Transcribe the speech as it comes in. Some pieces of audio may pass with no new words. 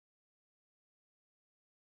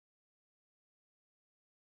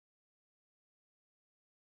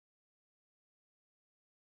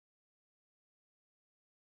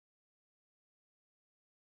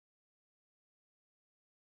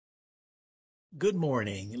Good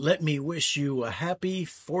morning. Let me wish you a happy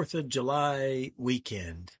 4th of July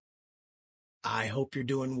weekend. I hope you're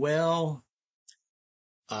doing well.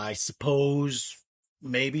 I suppose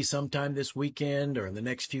maybe sometime this weekend or in the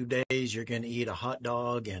next few days you're going to eat a hot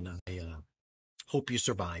dog, and I hope you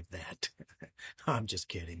survive that. I'm just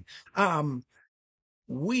kidding. Um,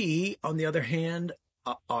 we, on the other hand,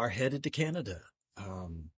 are headed to Canada.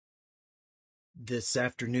 Um, this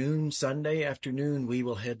afternoon, Sunday afternoon, we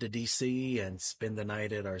will head to DC and spend the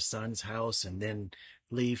night at our son's house and then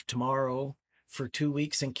leave tomorrow for 2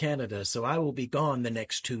 weeks in Canada. So I will be gone the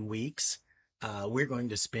next 2 weeks. We're going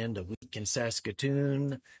to spend a week in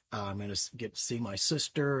Saskatoon. I'm going to get to see my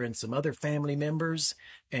sister and some other family members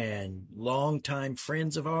and longtime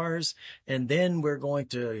friends of ours. And then we're going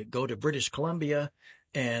to go to British Columbia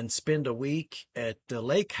and spend a week at the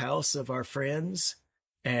lake house of our friends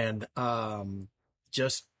and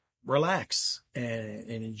just relax and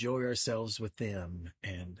enjoy ourselves with them.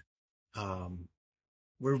 And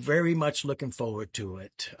we're very much looking forward to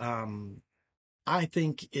it. I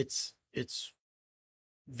think it's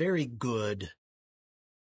very good.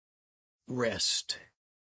 Rest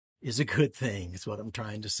is a good thing, is what I'm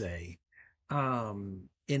trying to say. In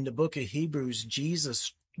the book of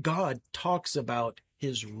Hebrews, God talks about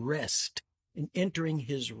his rest and entering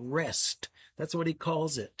his rest. That's what he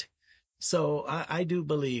calls it. So I do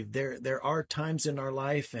believe there are times in our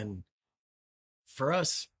life, and for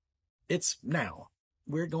us, it's now.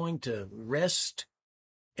 We're going to rest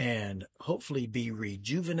and hopefully be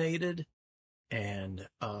rejuvenated and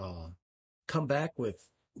come back with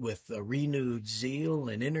a renewed zeal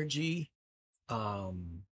and energy,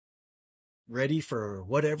 ready for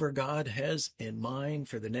whatever God has in mind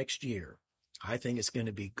for the next year. I think it's going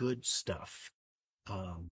to be good stuff.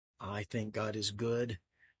 I think God is good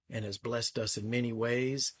and has blessed us in many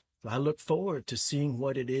ways. I look forward to seeing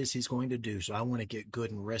what it is he's going to do. So I want to get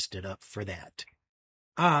good and rested up for that.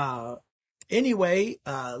 Anyway,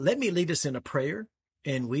 let me lead us in a prayer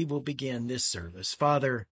and we will begin this service.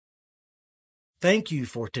 Father, thank you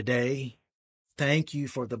for today. Thank you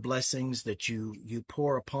for the blessings that you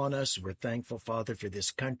pour upon us. We're thankful, Father, for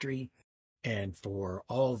this country and for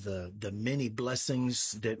all the many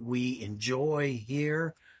blessings that we enjoy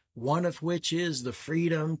here, one of which is the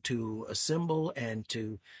freedom to assemble and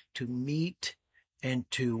to meet and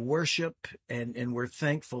to worship. And we're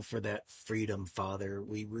thankful for that freedom, Father.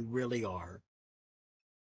 We really are.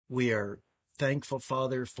 We are thankful,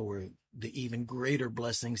 Father, for the even greater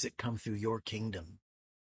blessings that come through your kingdom,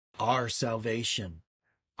 our salvation,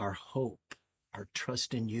 our hope, our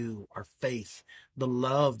trust in you, our faith, the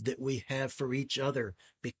love that we have for each other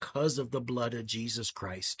because of the blood of Jesus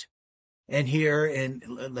Christ. And here and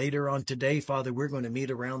later on today, Father, we're going to meet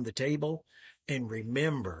around the table and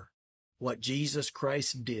remember what Jesus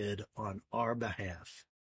Christ did on our behalf.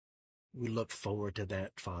 We look forward to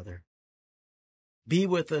that, Father. Be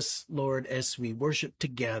with us, Lord, as we worship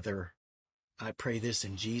together. I pray this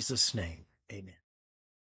in Jesus' name. Amen.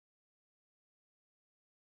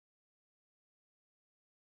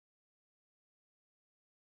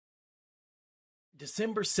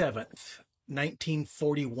 December 7th,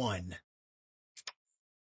 1941.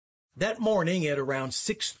 That morning at around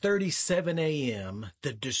 6:37 a.m.,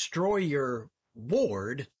 the destroyer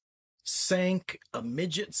Ward sank a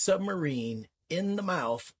midget submarine in the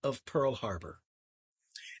mouth of Pearl Harbor.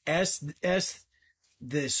 As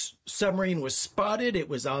this submarine was spotted, it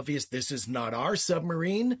was obvious this is not our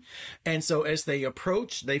submarine. And so as they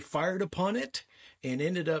approached, they fired upon it and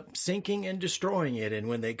ended up sinking and destroying it. And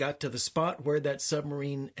when they got to the spot where that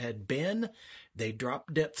submarine had been, they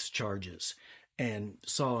dropped depth charges and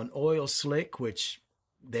saw an oil slick, which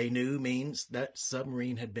they knew means that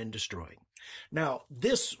submarine had been destroyed. Now,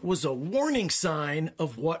 this was a warning sign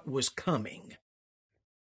of what was coming,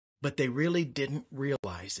 but they really didn't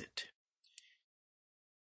realize it.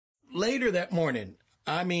 Later that morning,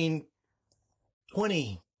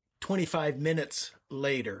 25 minutes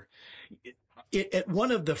later, at one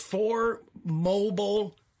of the 4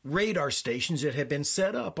 mobile radar stations that had been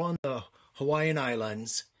set up on the Hawaiian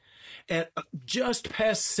Islands, at just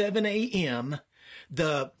past 7 a.m.,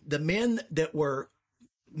 the men that were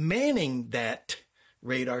manning that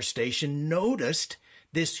radar station noticed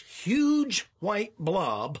this huge white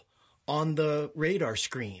blob on the radar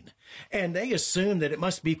screen. And they assumed that it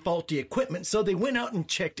must be faulty equipment. So they went out and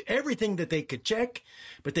checked everything that they could check,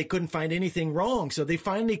 but they couldn't find anything wrong. So they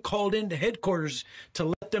finally called into headquarters to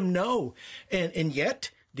let them know. And yet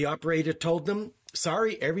the operator told them,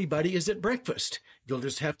 sorry, everybody is at breakfast. You'll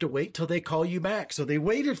just have to wait till they call you back. So they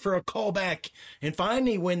waited for a call back. And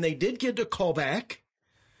finally, when they did get a call back,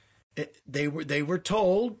 they were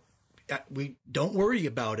told we don't worry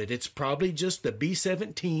about it. It's probably just the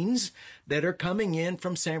B-17s that are coming in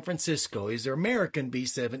from San Francisco. These are American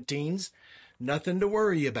B-17s. Nothing to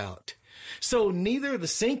worry about. So neither the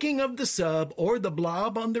sinking of the sub or the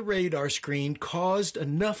blob on the radar screen caused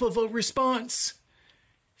enough of a response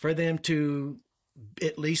for them to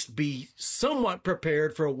at least be somewhat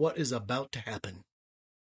prepared for what is about to happen.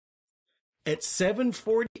 At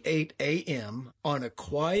 7:48 a.m. on a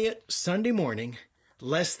quiet Sunday morning,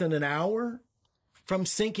 less than an hour from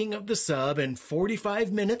sinking of the sub and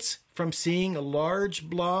 45 minutes from seeing a large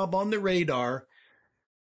blob on the radar,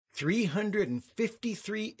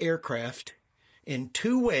 353 aircraft in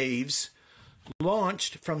 2 waves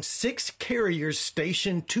launched from 6 carriers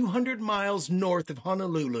stationed 200 miles north of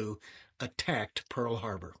Honolulu attacked Pearl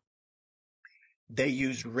Harbor. They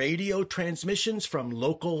used radio transmissions from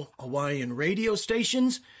local Hawaiian radio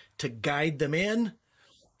stations to guide them in.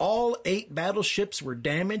 All 8 battleships were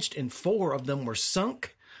damaged and 4 of them were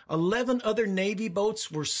sunk. 11 other Navy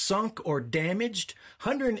boats were sunk or damaged.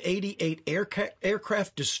 188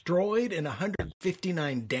 aircraft destroyed and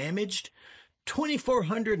 159 damaged.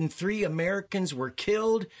 2,403 Americans were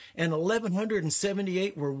killed and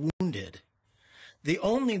 1,178 were wounded. The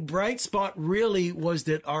only bright spot really was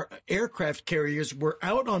that our aircraft carriers were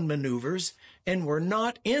out on maneuvers and were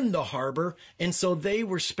not in the harbor, and so they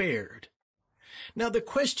were spared. Now, the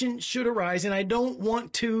question should arise, and I don't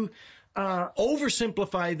want to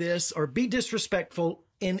oversimplify this or be disrespectful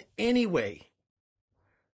in any way,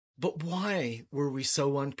 but why were we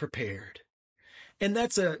so unprepared? And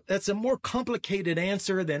that's a more complicated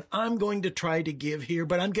answer than I'm going to try to give here,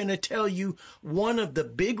 but I'm going to tell you one of the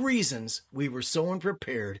big reasons we were so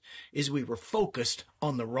unprepared is we were focused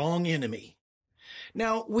on the wrong enemy.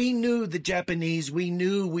 Now, we knew the Japanese, we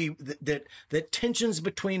knew that tensions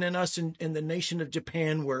between us and the nation of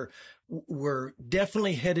Japan were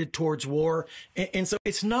definitely headed towards war. And so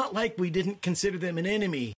it's not like we didn't consider them an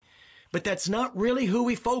enemy, but that's not really who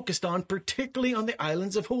we focused on, particularly on the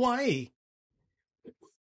islands of Hawaii.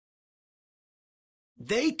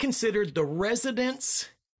 They considered the residents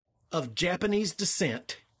of Japanese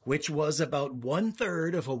descent, which was about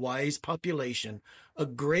 1/3 of Hawaii's population, a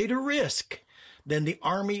greater risk than the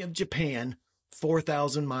army of Japan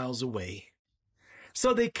 4,000 miles away.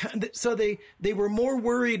 So they were more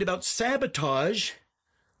worried about sabotage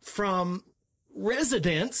from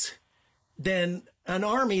residents than an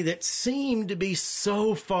army that seemed to be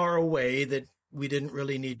so far away that we didn't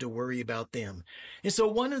really need to worry about them. And so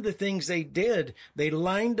one of the things they did, they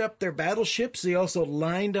lined up their battleships. They also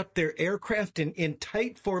lined up their aircraft in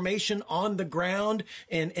tight formation on the ground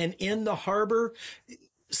and in the harbor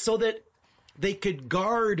so that they could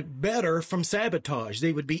guard better from sabotage.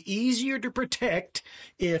 They would be easier to protect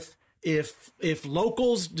if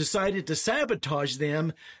locals decided to sabotage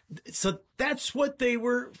them. So that's what they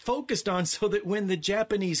were focused on, so that when the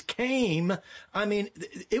Japanese came, I mean,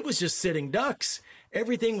 it was just sitting ducks.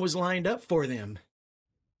 Everything was lined up for them.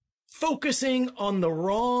 Focusing on the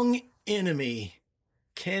wrong enemy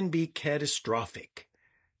can be catastrophic,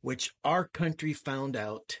 which our country found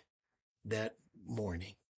out that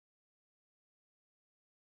morning.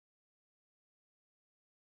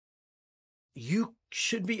 You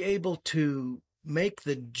should be able to make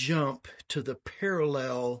the jump to the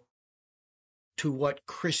parallel to what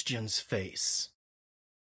Christians face.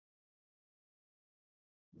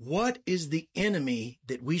 What is the enemy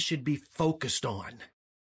that we should be focused on?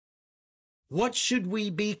 What should we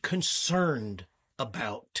be concerned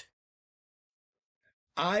about?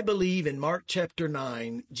 I believe in Mark chapter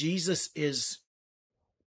 9, Jesus is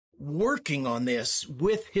working on this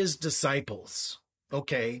with his disciples,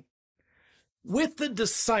 okay? With the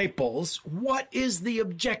disciples, what is the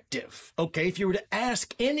objective? Okay, if you were to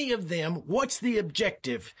ask any of them, what's the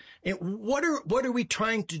objective? And what are we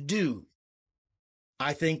trying to do?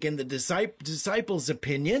 I think in the disciples'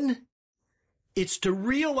 opinion, it's to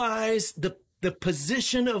realize the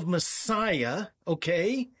position of Messiah,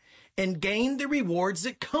 okay, and gain the rewards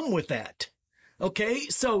that come with that. Okay,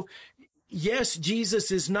 so yes,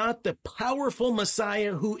 Jesus is not the powerful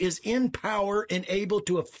Messiah who is in power and able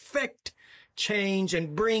to affect change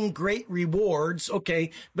and bring great rewards,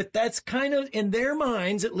 okay, but that's kind of, in their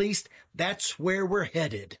minds at least, that's where we're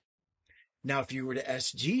headed. Now, if you were to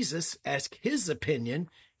ask Jesus, ask his opinion,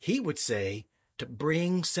 he would say to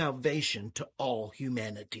bring salvation to all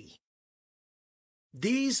humanity.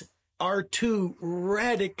 These are 2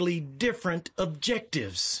 radically different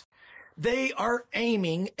objectives. They are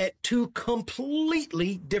aiming at 2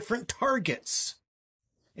 completely different targets.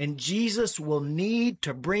 And Jesus will need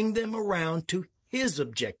to bring them around to his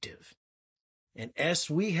objective. And as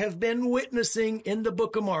we have been witnessing in the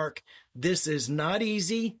book of Mark, this is not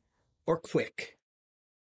easy or quick.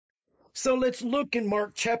 So let's look in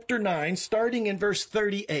Mark chapter 9, starting in verse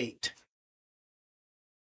 38.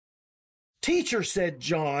 "Teacher," said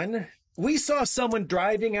John, "we saw someone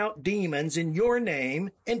driving out demons in your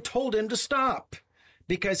name and told him to stop,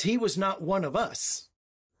 because he was not one of us."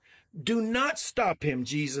 "Do not stop him,"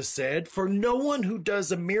 Jesus said, "for no one who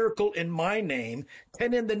does a miracle in my name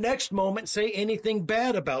can in the next moment say anything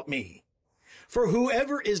bad about me. For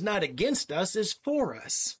whoever is not against us is for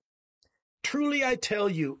us. Truly I tell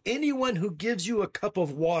you, anyone who gives you a cup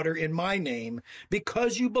of water in my name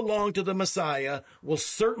because you belong to the Messiah will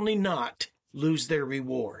certainly not lose their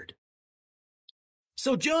reward."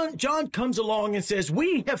 So John comes along and says,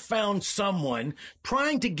 we have found someone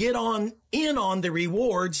trying to get in on the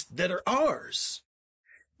rewards that are ours.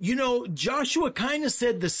 You know, Joshua kind of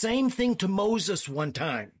said the same thing to Moses one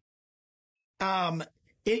time.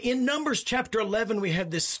 In Numbers chapter 11, we have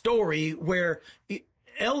this story where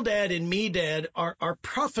Eldad and Medad are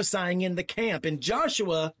prophesying in the camp, and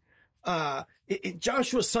Joshua,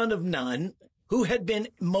 son of Nun, who had been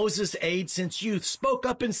Moses' aide since youth, spoke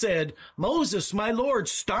up and said, "Moses, my Lord,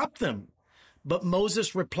 stop them." But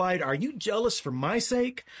Moses replied, "Are you jealous for my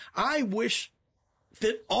sake? I wish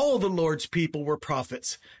that all the Lord's people were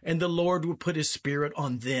prophets, and the Lord would put his spirit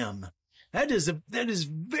on them." That is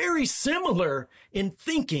very similar in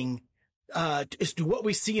thinking as to what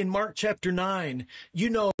we see in Mark chapter 9. You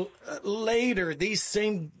know, later, these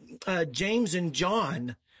same James and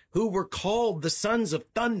John, who were called the sons of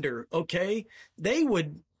thunder, okay,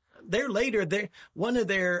 one of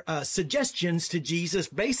their suggestions to Jesus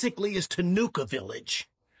basically is to nuke a village,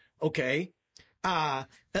 okay?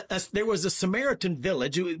 There was a Samaritan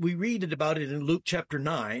village, we read about it in Luke chapter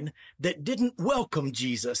 9, that didn't welcome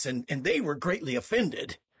Jesus, and they were greatly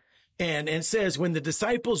offended. And says, when the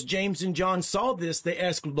disciples, James and John, saw this, they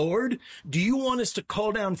asked, "Lord, do you want us to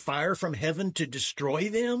call down fire from heaven to destroy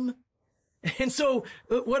them?" And so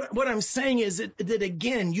what I'm saying is that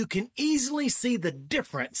again, you can easily see the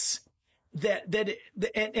difference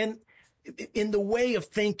and in the way of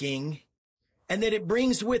thinking, and that it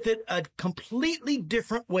brings with it a completely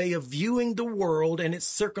different way of viewing the world and its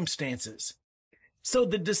circumstances. So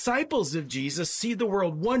the disciples of Jesus see the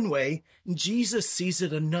world one way, and Jesus sees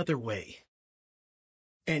it another way.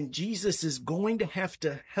 And Jesus is going to have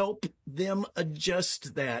to help them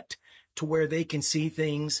adjust that to where they can see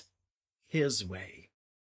things his way.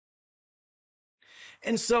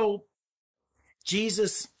 And so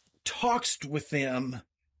Jesus talks with them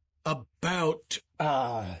about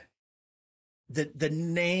the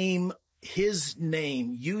name, his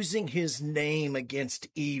name, using his name against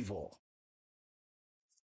evil.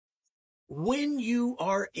 When you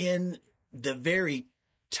are in the very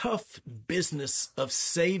tough business of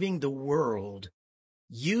saving the world,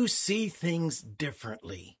 you see things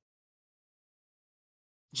differently.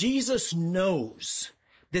 Jesus knows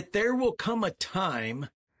that there will come a time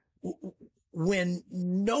when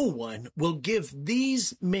no one will give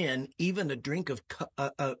these men even a drink of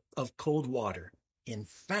cold water. In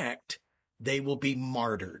fact, they will be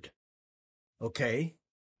martyred. Okay?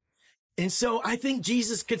 And so I think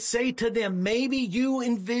Jesus could say to them, maybe you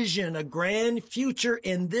envision a grand future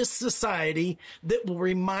in this society that will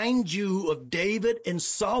remind you of David and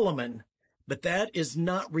Solomon. But that is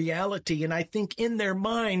not reality. And I think in their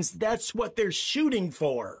minds, that's what they're shooting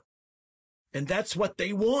for. And that's what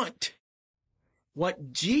they want.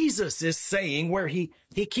 What Jesus is saying, where he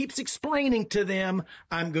keeps explaining to them,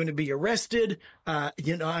 I'm going to be arrested, I'm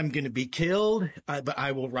going to be killed, but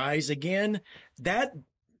I will rise again. That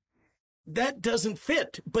doesn't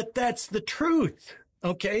fit, but that's the truth,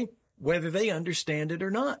 okay? Whether they understand it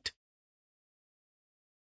or not.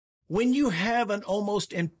 When you have an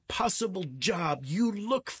almost impossible job, you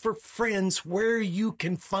look for friends where you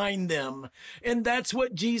can find them. And that's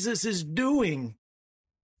what Jesus is doing.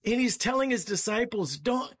 And he's telling his disciples,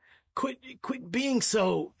 don't quit being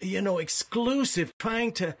so, exclusive,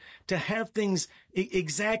 trying to have things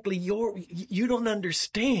exactly you don't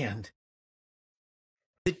understand.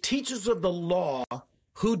 The teachers of the law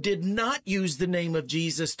who did not use the name of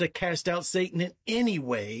Jesus to cast out Satan in any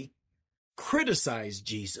way criticized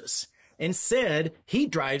Jesus and said he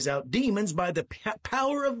drives out demons by the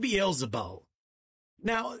power of Beelzebul.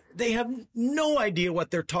 Now, they have no idea what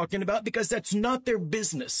they're talking about because that's not their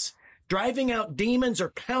business. Driving out demons or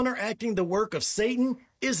counteracting the work of Satan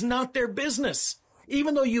is not their business.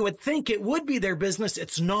 Even though you would think it would be their business,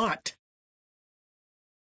 it's not.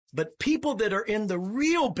 But people that are in the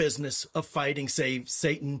real business of fighting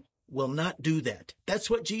Satan will not do that. That's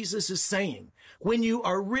what Jesus is saying. When you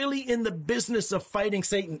are really in the business of fighting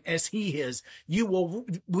Satan as he is,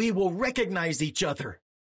 we will recognize each other,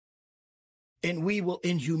 and we will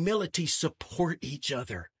in humility support each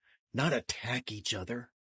other, not attack each other.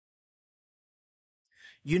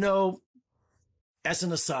 You know, as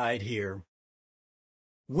an aside here,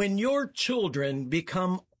 when your children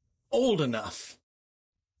become old enough,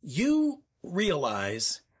 you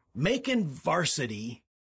realize making varsity,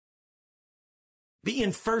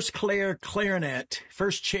 being first chair clarinet,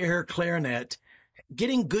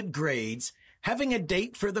 getting good grades, having a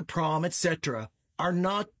date for the prom, etc., are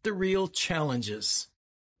not the real challenges.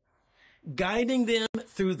 Guiding them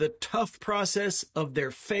through the tough process of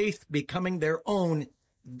their faith becoming their own,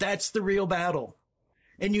 that's the real battle.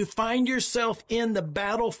 And you find yourself in the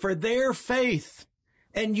battle for their faith,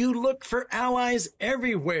 and you look for allies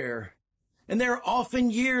everywhere. And there are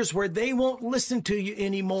often years where they won't listen to you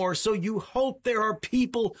anymore, so you hope there are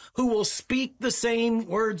people who will speak the same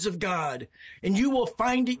words of God. And you will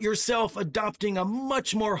find it yourself adopting a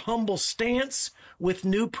much more humble stance with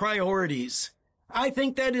new priorities. I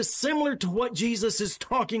think that is similar to what Jesus is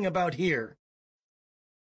talking about here.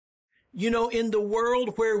 You know, in the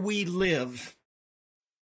world where we live,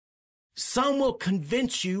 some will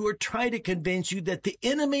convince you or try to convince you that the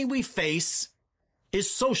enemy we face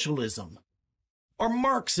is socialism, or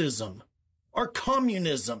Marxism, or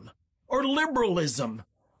communism, or liberalism,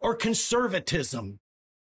 or conservatism.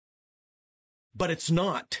 But it's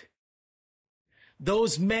not.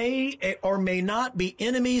 Those may or may not be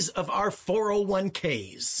enemies of our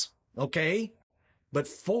 401ks, okay? But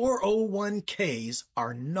 401ks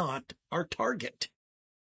are not our target.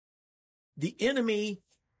 The enemy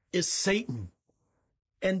is Satan,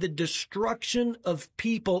 and the destruction of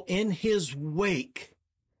people in his wake.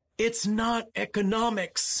 It's not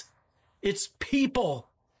economics, it's people,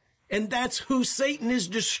 and that's who Satan is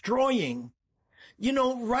destroying. You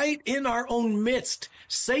know, right in our own midst,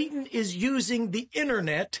 Satan is using the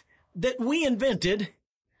internet that we invented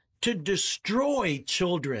to destroy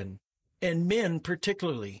children, and men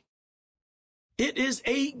particularly. It is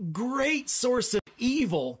a great source of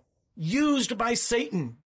evil used by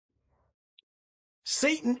Satan.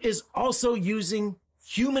 Satan is also using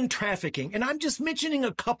human trafficking, and I'm just mentioning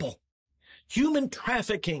a couple. Human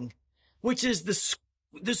trafficking, which is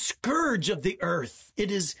the scourge of the earth.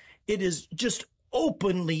 It is just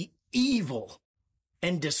openly evil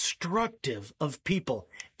and destructive of people.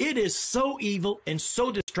 It is so evil and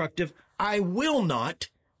so destructive, I will not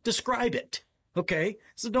describe it. Okay?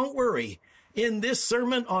 So don't worry. In this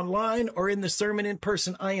sermon online or in the sermon in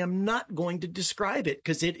person, I am not going to describe it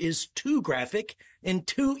because it is too graphic and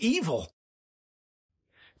too evil.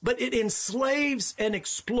 But it enslaves and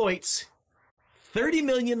exploits 30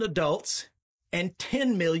 million adults and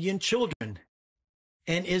 10 million children,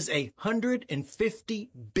 and is a $150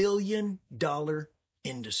 billion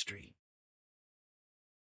industry.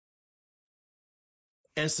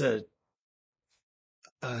 As a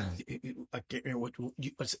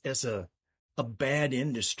bad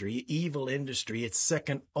industry, evil industry, it's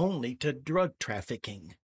second only to drug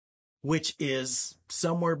trafficking, which is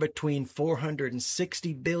somewhere between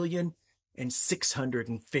 460 billion and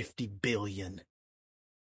 650 billion.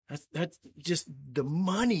 That's just, the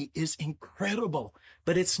money is incredible,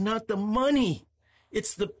 but it's not the money.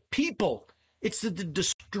 It's the people. It's the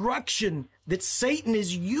destruction that Satan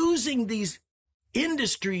is using these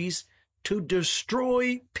industries to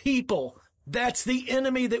destroy people. That's the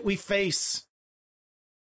enemy that we face.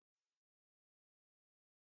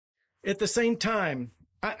 At the same time,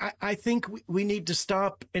 I think we need to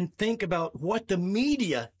stop and think about what the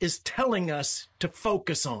media is telling us to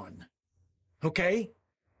focus on. Okay?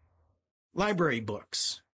 Library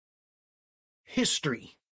books,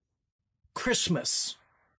 history, Christmas,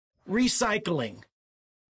 recycling.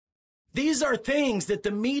 These are things that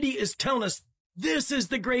the media is telling us, this is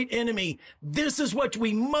the great enemy. This is what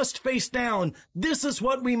we must face down. This is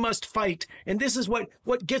what we must fight. And this is what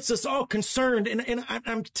gets us all concerned. And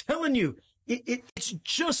I'm telling you, it's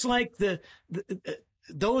just like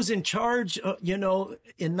those in charge, in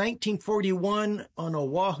 1941 on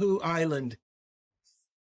Oahu Island.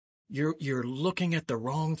 You're looking at the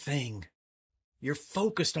wrong thing. You're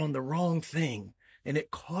focused on the wrong thing, and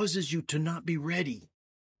it causes you to not be ready.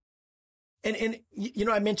 And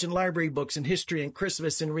I mentioned library books and history and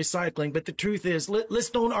Christmas and recycling, but the truth is, let's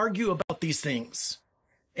don't argue about these things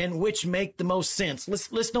and which make the most sense.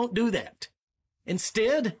 Let's don't do that.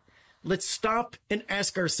 Instead, let's stop and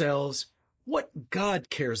ask ourselves what God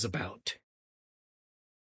cares about.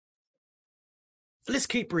 Let's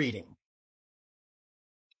keep reading.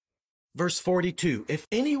 Verse 42, if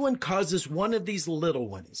anyone causes one of these little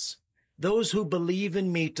ones, those who believe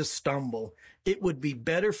in me, to stumble, it would be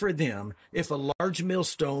better for them if a large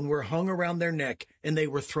millstone were hung around their neck and they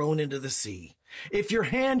were thrown into the sea. If your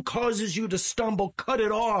hand causes you to stumble, cut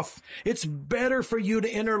it off. It's better for you to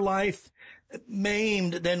enter life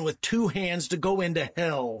maimed than with two hands to go into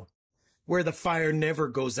hell, where the fire never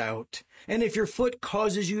goes out. And if your foot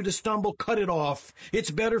causes you to stumble, cut it off.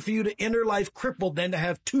 It's better for you to enter life crippled than to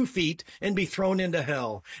have 2 feet and be thrown into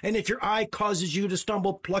hell. And if your eye causes you to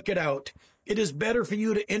stumble, pluck it out. It is better for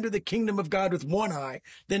you to enter the kingdom of God with one eye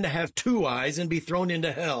than to have 2 eyes and be thrown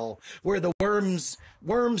into hell, where the worms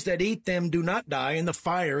that eat them do not die and the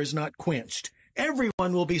fire is not quenched.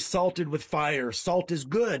 Everyone will be salted with fire. Salt is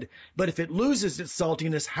good, but if it loses its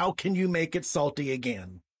saltiness, how can you make it salty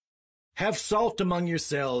again? Have salt among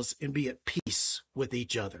yourselves and be at peace with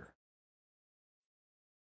each other.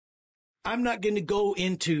 I'm not going to go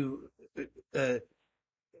into a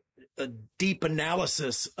deep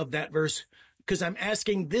analysis of that verse because I'm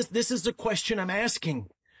asking this. This is the question I'm asking.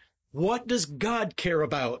 What does God care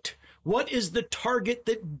about? What is the target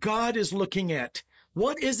that God is looking at?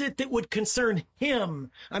 What is it that would concern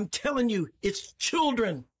him? I'm telling you, it's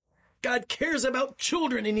children. God cares about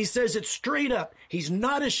children, and he says it straight up. He's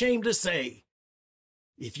not ashamed to say,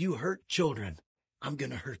 if you hurt children, I'm going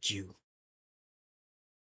to hurt you.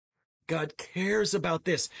 God cares about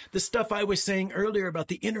this. The stuff I was saying earlier about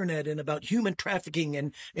the internet and about human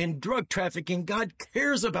trafficking and drug trafficking, God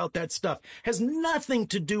cares about that stuff. Has nothing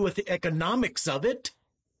to do with the economics of it.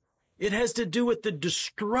 It has to do with the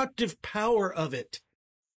destructive power of it.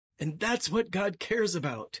 And that's what God cares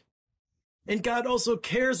about. And God also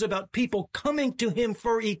cares about people coming to him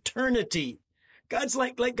for eternity. God's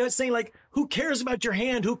like God's saying, like, who cares about your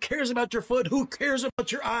hand? Who cares about your foot? Who cares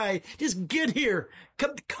about your eye? Just get here.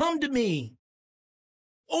 Come to me.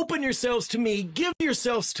 Open yourselves to me. Give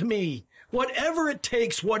yourselves to me. Whatever it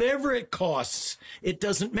takes, whatever it costs, it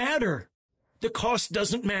doesn't matter. The cost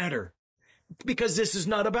doesn't matter. Because this is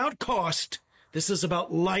not about cost. This is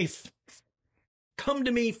about life. Come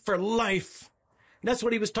to me for life. And that's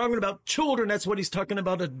what he was talking about children. That's what he's talking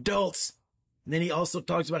about adults. And then he also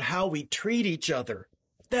talks about how we treat each other.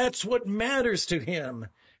 That's what matters to him.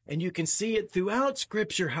 And you can see it throughout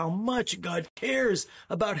Scripture how much God cares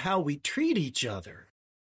about how we treat each other.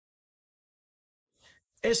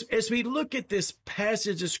 As we look at this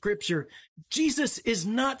passage of Scripture, Jesus is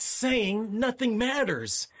not saying nothing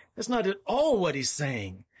matters. That's not at all what he's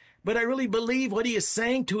saying. But I really believe what he is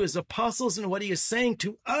saying to his apostles and what he is saying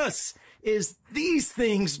to us is these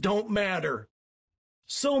things don't matter.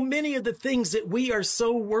 So many of the things that we are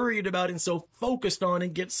so worried about and so focused on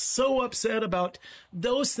and get so upset about,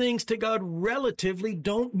 those things to God relatively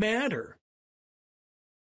don't matter.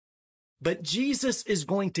 But Jesus is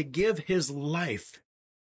going to give his life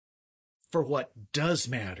for what does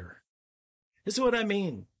matter. This is what I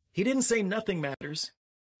mean. He didn't say nothing matters.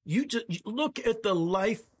 You just look at the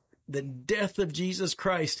life, the death of Jesus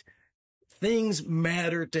Christ. Things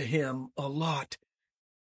matter to him a lot,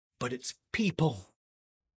 but it's people.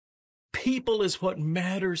 People is what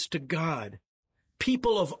matters to God.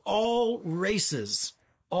 People of all races,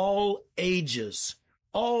 all ages,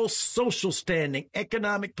 all social standing,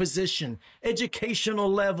 economic position,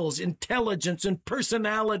 educational levels, intelligence, and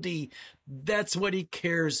personality. That's what he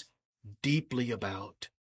cares deeply about.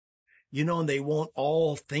 You know, and they won't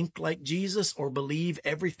all think like Jesus or believe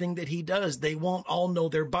everything that he does. They won't all know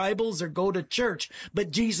their Bibles or go to church,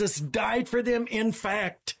 but Jesus died for them in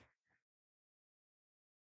fact.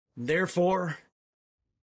 Therefore,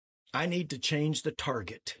 I need to change the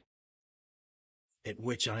target at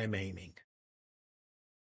which I am aiming.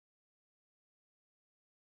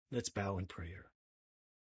 Let's bow in prayer.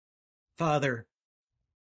 Father,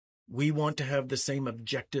 we want to have the same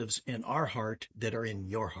objectives in our heart that are in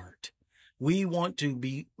your heart. We want to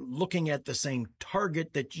be looking at the same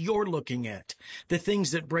target that you're looking at, the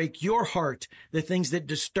things that break your heart, the things that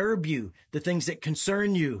disturb you, the things that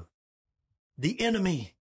concern you, the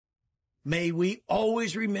enemy. May we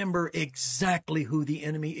always remember exactly who the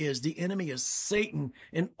enemy is. The enemy is Satan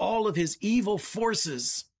and all of his evil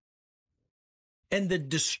forces. And the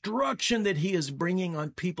destruction that he is bringing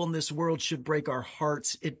on people in this world should break our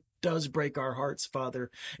hearts. It does break our hearts,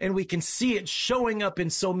 Father. And we can see it showing up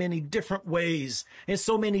in so many different ways and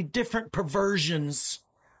so many different perversions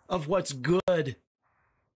of what's good.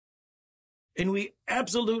 And we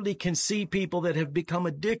absolutely can see people that have become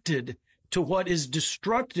addicted to what is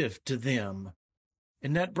destructive to them.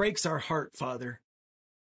 And that breaks our heart, Father.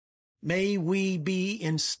 May we be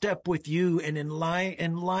in step with you and in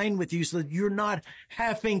line with you, so that you're not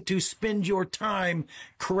having to spend your time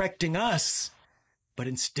correcting us, but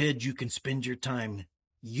instead you can spend your time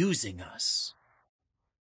using us.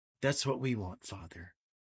 That's what we want, Father.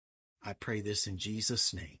 I pray this in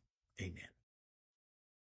Jesus' name. Amen.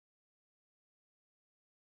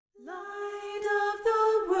 Light of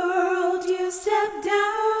the world, you step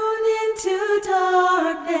down into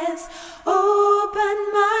darkness. Open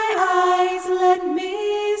my eyes, let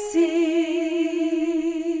me see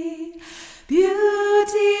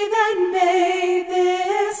beauty that made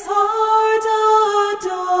this heart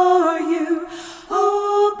adore you.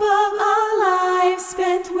 Hope of a life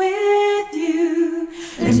spent with you.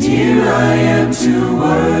 And here I am to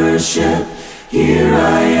worship. Here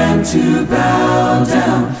I am to bow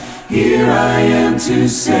down. Here I am to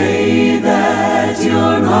say that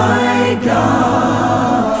you're my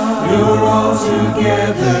God. You're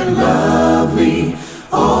altogether lovely,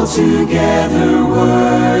 altogether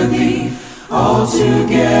worthy,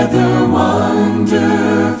 altogether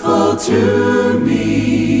wonderful to me.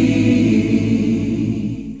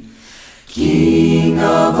 King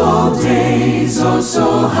of all days, oh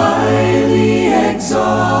so highly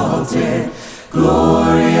exalted,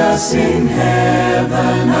 glorious in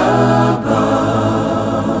heaven above.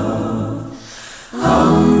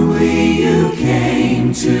 Humbly you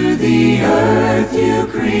came to the earth you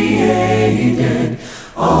created,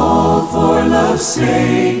 all for love's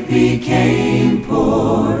sake became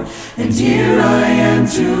poor. And here I am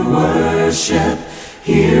to worship,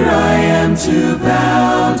 here I am to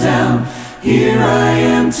bow down, here I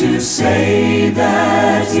am to say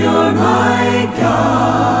that you're my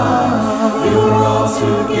God. You're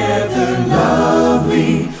altogether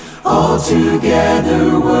lovely,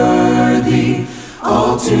 altogether worthy,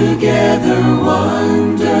 altogether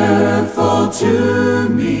wonderful to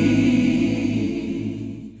me.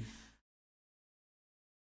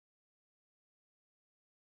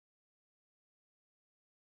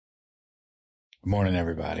 Good morning,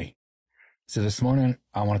 everybody. So this morning,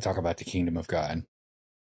 I want to talk about the kingdom of God.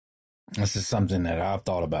 This is something that I've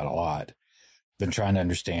thought about a lot. Been trying to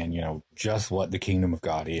understand, just what the kingdom of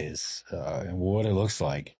God is, and what it looks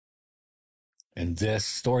like. And this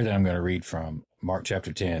story that I'm going to read from Mark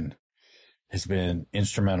chapter 10 has been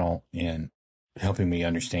instrumental in helping me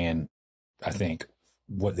understand, I think,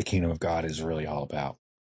 what the kingdom of God is really all about.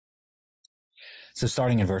 So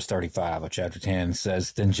starting in verse 35 of chapter 10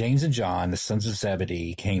 says, Then James and John, the sons of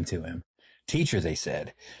Zebedee, came to him. Teacher, they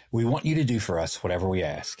said, we want you to do for us whatever we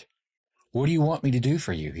ask. What do you want me to do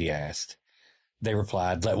for you? He asked. They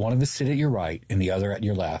replied, Let one of us sit at your right and the other at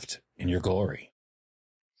your left in your glory.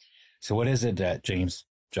 So what is it that James,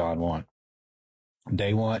 John want?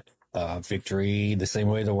 They want victory the same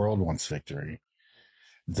way the world wants victory.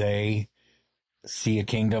 They see a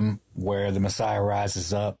kingdom where the Messiah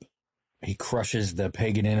rises up. He crushes the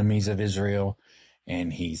pagan enemies of Israel,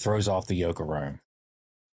 and he throws off the yoke of Rome.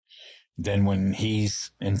 Then when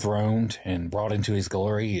he's enthroned and brought into his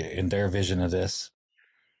glory, in their vision of this,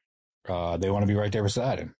 they want to be right there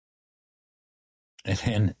beside him. And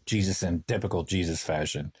then Jesus, in typical Jesus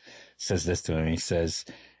fashion, says this to him. He says,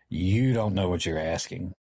 you don't know what you're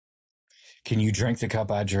asking. Can you drink the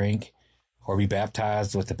cup I drink, or be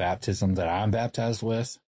baptized with the baptism that I'm baptized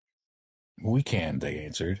with? We can, they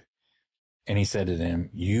answered. And he said to them,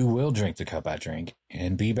 you will drink the cup I drink,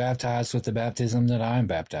 and be baptized with the baptism that I am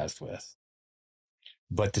baptized with.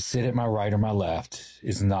 But to sit at my right or my left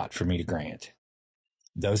is not for me to grant.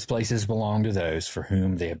 Those places belong to those for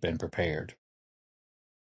whom they have been prepared.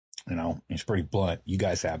 It's pretty blunt. You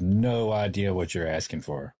guys have no idea what you're asking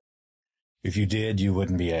for. If you did, you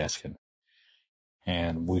wouldn't be asking.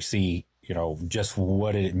 And we see, just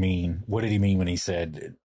what did it mean? What did he mean when he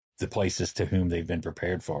said the places to whom they've been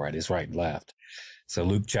prepared for, at his right and left? So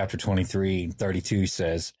Luke chapter 23:32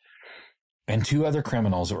 says, And 2 other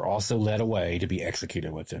criminals were also led away to be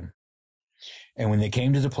executed with him. And when they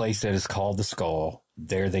came to the place that is called the Skull,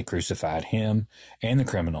 there they crucified him and the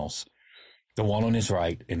criminals, the one on his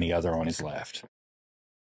right and the other on his left.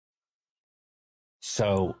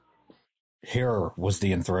 So here was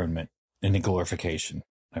the enthronement and the glorification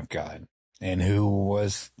of God. And who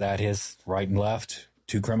was that his right and left?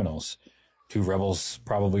 2 criminals, 2 rebels,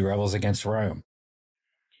 probably rebels against Rome.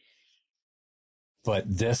 But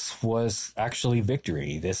this was actually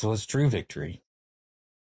victory. This was true victory.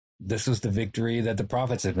 This was the victory that the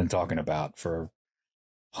prophets had been talking about for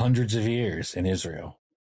hundreds of years in Israel.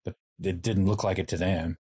 But it didn't look like it to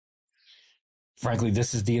them. Frankly,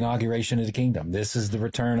 this is the inauguration of the kingdom. This is the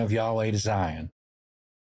return of Yahweh to Zion.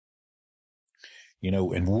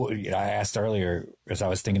 And I asked earlier, as I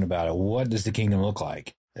was thinking about it, what does the kingdom look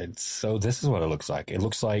like? And so this is what it looks like. It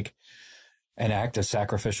looks like an act of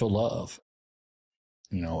sacrificial love,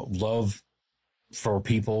 love for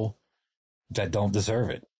people that don't deserve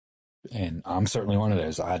it. And I'm certainly one of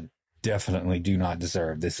those. I definitely do not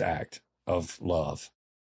deserve this act of love,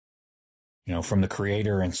 from the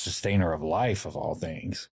creator and sustainer of life, of all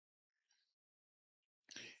things.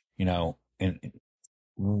 And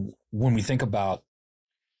when we think about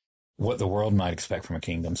what the world might expect from a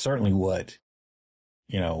kingdom, certainly what,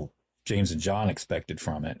 James and John expected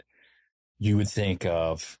from it, you would think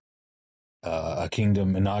of a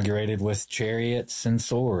kingdom inaugurated with chariots and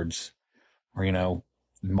swords, or,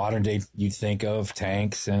 modern day, you'd think of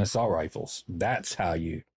tanks and assault rifles. That's how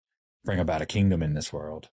you bring about a kingdom in this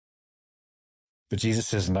world. But Jesus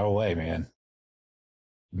says, no way, man.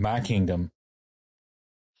 My kingdom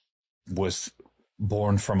was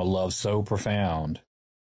born from a love so profound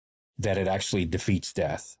that it actually defeats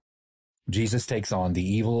death. Jesus takes on the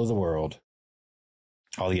evil of the world,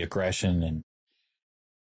 all the aggression and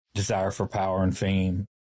desire for power and fame,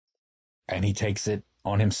 and he takes it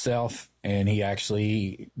on himself, and he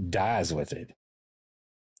actually dies with it.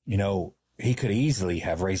 He could easily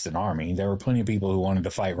have raised an army. There were plenty of people who wanted to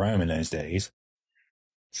fight Rome in those days,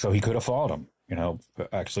 so he could have fought them,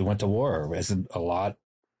 actually went to war, as a lot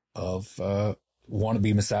of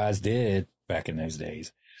wannabe messiahs did back in those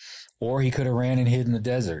days. Or he could have ran and hid in the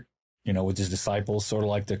desert, with his disciples, sort of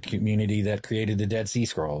like the community that created the Dead Sea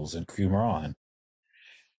Scrolls and Qumran.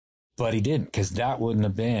 But he didn't, because that wouldn't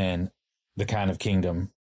have been the kind of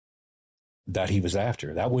kingdom that he was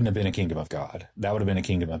after. That wouldn't have been a kingdom of God. That would have been a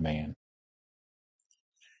kingdom of man.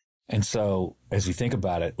 And so as we think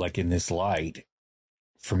about it, like in this light,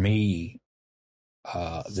 for me,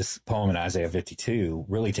 this poem in Isaiah 52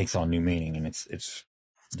 really takes on new meaning, and it's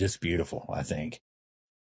just beautiful, I think.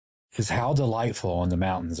 Because how delightful on the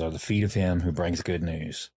mountains are the feet of him who brings good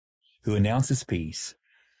news, who announces peace,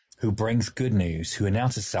 who brings good news, who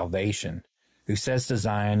announces salvation, who says to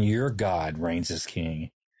Zion, your God reigns as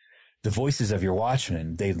king. The voices of your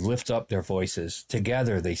watchmen, they lift up their voices.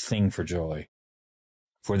 Together they sing for joy.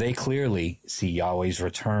 For they clearly see Yahweh's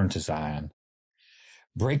return to Zion.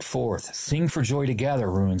 Break forth, sing for joy together,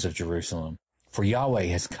 ruins of Jerusalem. For Yahweh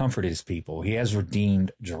has comforted his people. He has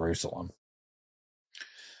redeemed Jerusalem.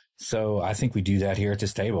 So I think we do that here at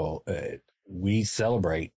this table. We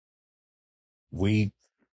celebrate.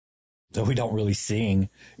 Though we don't really sing,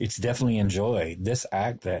 it's definitely enjoy. This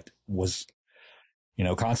act that was,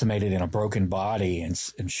 consummated in a broken body and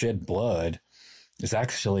shed blood is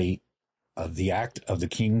actually the act of the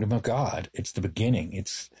kingdom of God. It's the beginning.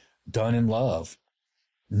 It's done in love.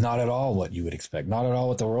 Not at all what you would expect. Not at all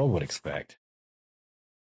what the world would expect.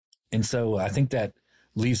 And so I think that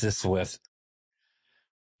leaves us with,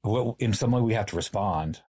 well, in some way we have to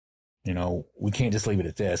respond. We can't just leave it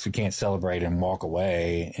at this. We can't celebrate and walk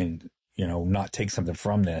away and, not take something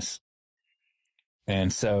from this.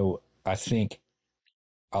 And so I think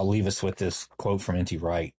I'll leave us with this quote from N.T.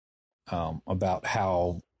 Wright about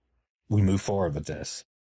how we move forward with this.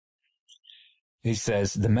 He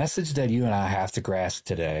says, the message that you and I have to grasp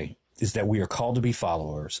today is that we are called to be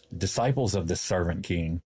followers, disciples of the servant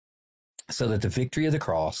king, so that the victory of the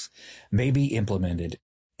cross may be implemented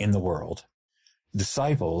in the world.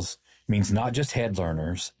 Disciples means not just head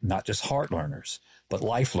learners, not just heart learners, but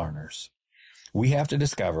life learners. We have to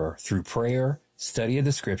discover through prayer, study of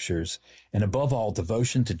the scriptures, and above all,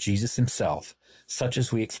 devotion to Jesus himself, such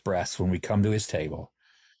as we express when we come to his table,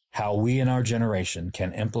 how we in our generation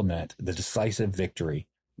can implement the decisive victory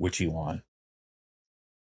which he won.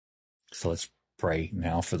 So let's pray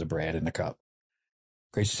now for the bread and the cup.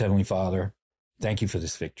 Gracious Heavenly Father, thank you for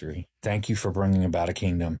this victory. Thank you for bringing about a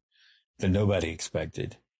kingdom that nobody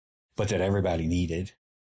expected, but that everybody needed.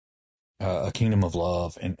 A kingdom of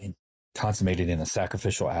love and consummated in a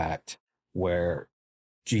sacrificial act where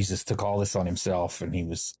Jesus took all this on himself, and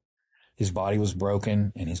his body was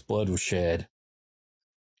broken and his blood was shed.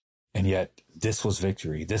 And yet this was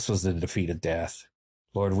victory. This was the defeat of death.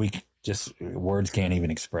 Lord, words can't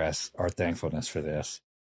even express our thankfulness for this.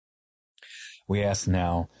 We ask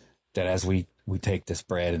now that as we take this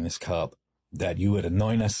bread and this cup, that you would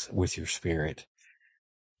anoint us with your Spirit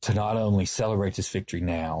to not only celebrate this victory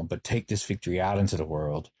now, but take this victory out into the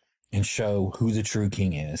world and show who the true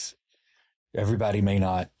King is. Everybody may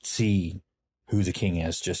not see who the King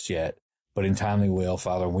is just yet, but in time they will,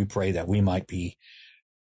 Father. We pray that we might be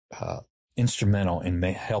instrumental in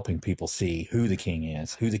helping people see who the King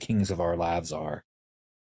is, who the kings of our lives are,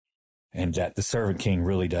 and that the servant king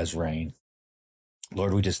really does reign.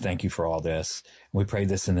 Lord, we just thank you for all this. We pray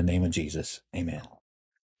this in the name of Jesus. Amen.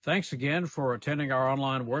 Thanks again for attending our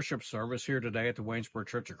online worship service here today at the Waynesboro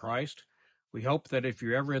Church of Christ. We hope that if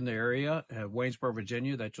you're ever in the area of Waynesboro,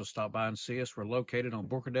 Virginia, that you'll stop by and see us. We're located on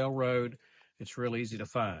Bookerdale Rd. It's real easy to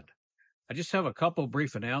find. I just have a couple of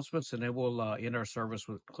brief announcements, and then we'll end our service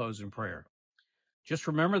with closing prayer. Just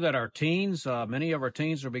remember that our teens, many of our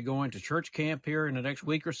teens will be going to church camp here in the next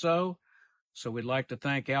week or so. So we'd like to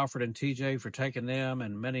thank Alfred and TJ for taking them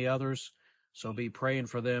and many others. So be praying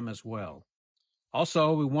for them as well.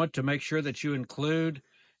 Also, we want to make sure that you include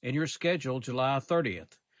in your schedule July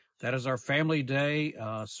 30th. That is our Family Day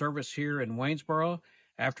service here in Waynesboro.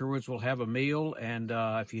 Afterwards, we'll have a meal. And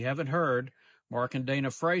if you haven't heard, Mark and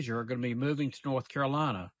Dana Frazier are going to be moving to North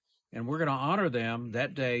Carolina. And we're going to honor them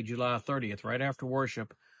that day, July 30th, right after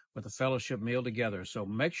worship, with a fellowship meal together. So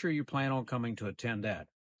make sure you plan on coming to attend that.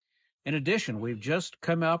 In addition, we've just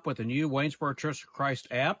come up with a new Waynesboro Church of Christ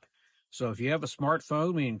app. So if you have a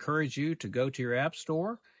smartphone, we encourage you to go to your app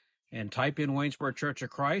store and type in Waynesboro Church of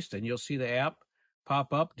Christ, and you'll see the app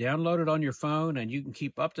pop up. Download it on your phone, and you can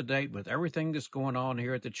keep up to date with everything that's going on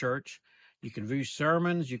here at the church. You can view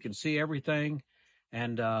sermons, you can see everything,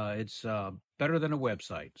 and it's better than a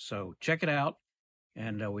website. So check it out,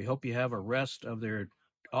 and we hope you have a rest of their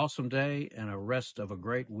awesome day and a rest of a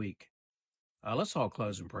great week. Let's all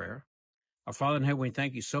close in prayer. Our Father in heaven, we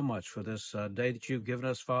thank you so much for this day that you've given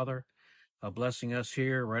us, Father, blessing us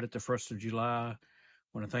here right at the 1st of July. I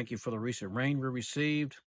want to thank you for the recent rain we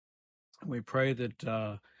received. We pray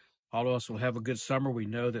that all of us will have a good summer. We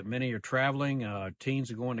know that many are traveling. Teens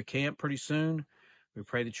are going to camp pretty soon. We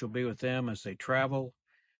pray that you'll be with them as they travel.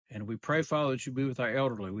 And we pray, Father, that you'll be with our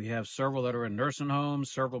elderly. We have several that are in nursing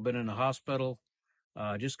homes, several been in the hospital.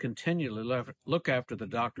 Just continually look after the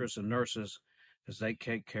doctors and nurses as they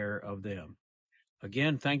take care of them.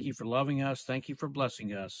 Again, thank you for loving us. Thank you for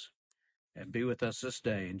blessing us. And be with us this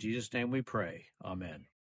day. In Jesus' name we pray. Amen.